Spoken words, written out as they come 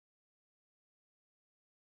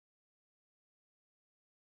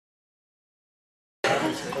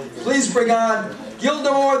Please bring on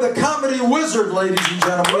Gelledemoore, the comedy wizard, ladies and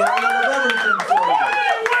gentlemen. We have everything for you.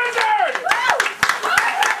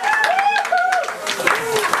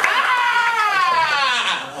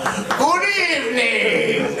 Good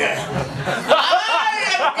evening. I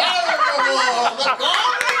am Gelledemoore, the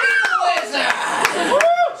comedy wizard.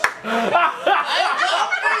 I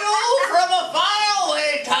come to you from a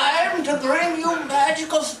faraway time to bring you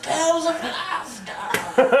magical spells of laughter.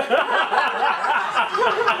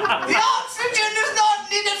 The oxygen is not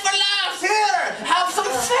needed for laughs. Here, have some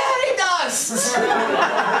fairy dust.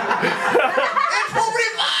 It will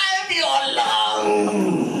revive your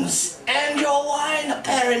lungs and your wine,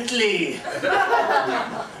 apparently.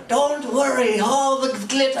 Don't worry, all the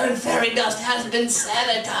glitter and fairy dust has been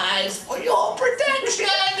sanitized for your protection.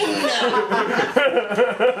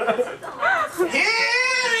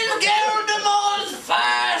 Here is Gelledemoore's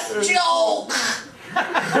first joke.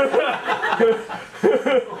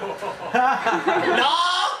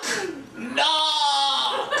 Knock,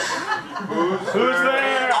 knock. Who's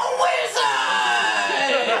there? A wizard!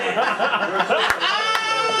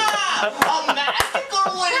 A magical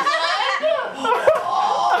wizard?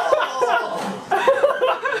 Oh.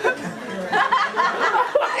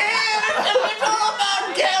 Here's a little about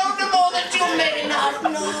Gelledemoore that you may not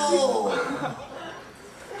know.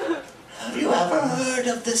 Have you ever heard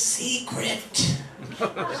of the secret?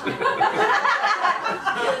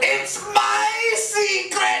 It's my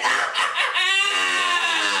secret!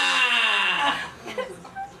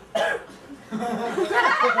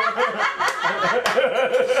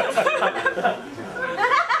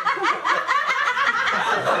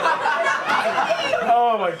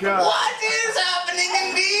 Oh my God. What is happening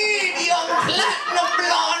indeed, young platinum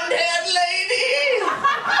blonde-haired lady?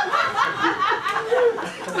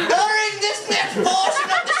 During this next portion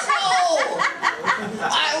of the show,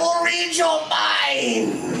 I will read your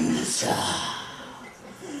minds.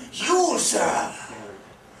 You, sir,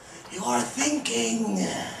 you are thinking.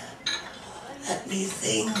 Let me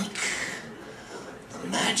think. The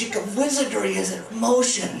magic of wizardry is in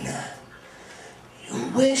motion. You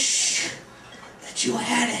wish that you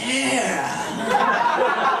had hair.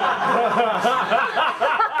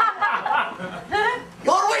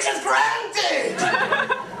 Your wish is granted.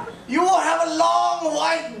 You will have a long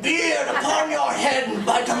white beard upon your head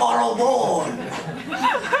by tomorrow morn.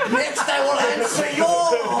 Next I will answer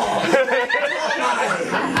your mind.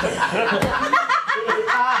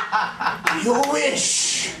 You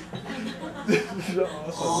wish.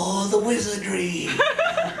 Oh, the wizardry.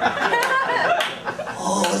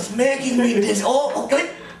 Oh, it's making me dizzy. Oh, okay.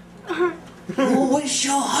 You wish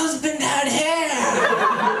your husband had hair.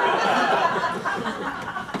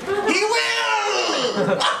 He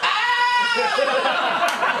will!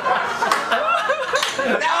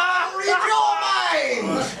 Now I'll read your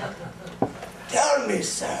mind. Tell me,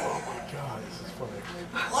 sir. Oh my God, this is funny.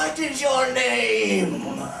 What is your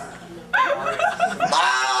name?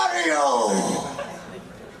 Mario!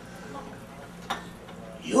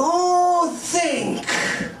 You think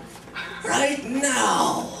right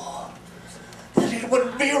now that it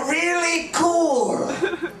would be really cool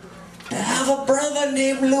to have a brother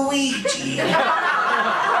named Luigi.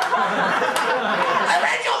 I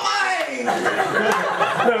read your mind!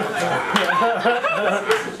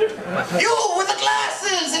 You with the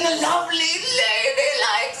glasses and a lovely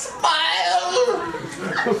ladylike smile.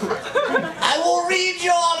 I will read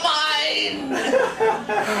your mind.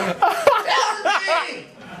 Tell me,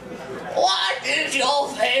 what is your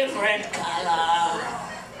favorite color?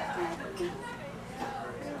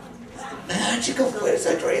 The magic of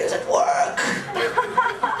wizardry is at work.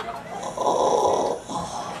 Oh.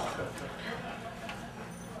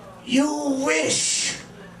 You wish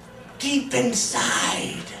deep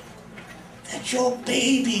inside that your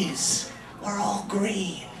babies were all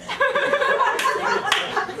green.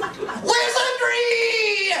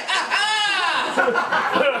 Wizardry!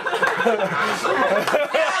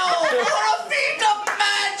 Now for a feat of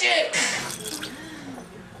magic!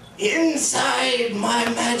 Inside my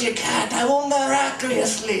magic hat, I will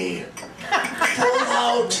miraculously pull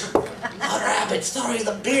out a rabbit. Sorry,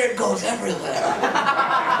 the beard goes everywhere.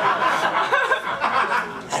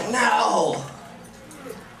 And now,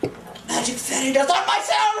 magic fairy dust on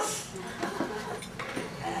myself!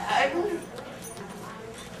 And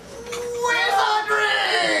wizardry!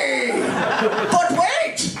 But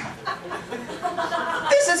wait!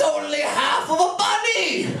 This is only half of a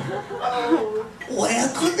bunny! Where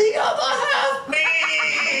could the other half be?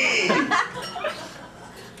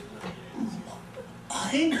 I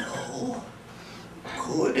know.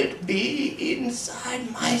 Could it be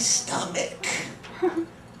inside my stomach?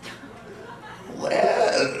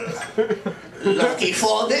 Well, Lucky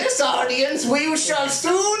for this audience, we shall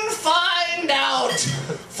soon find out.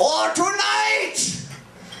 For tonight,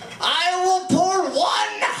 I will pull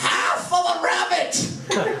 1/2 of a rabbit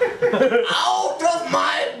out of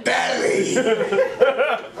my belly.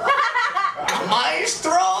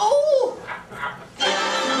 Maestro?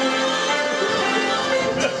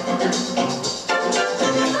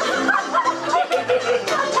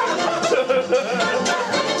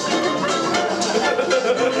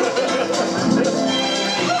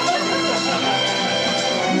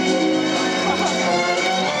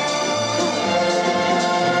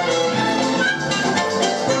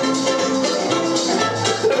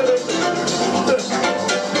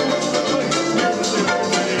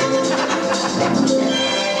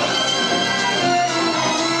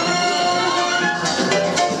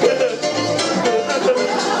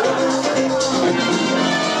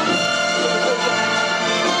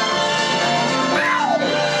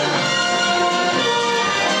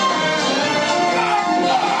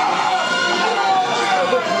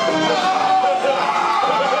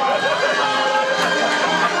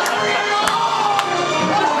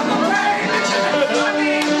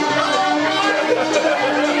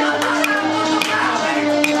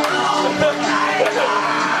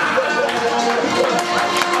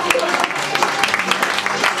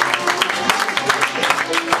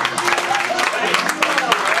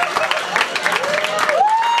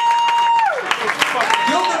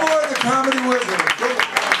 Gelledemoore, the comedy wizard.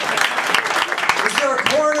 Is there a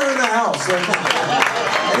coroner in the house?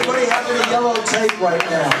 Anybody have any yellow tape right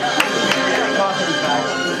now?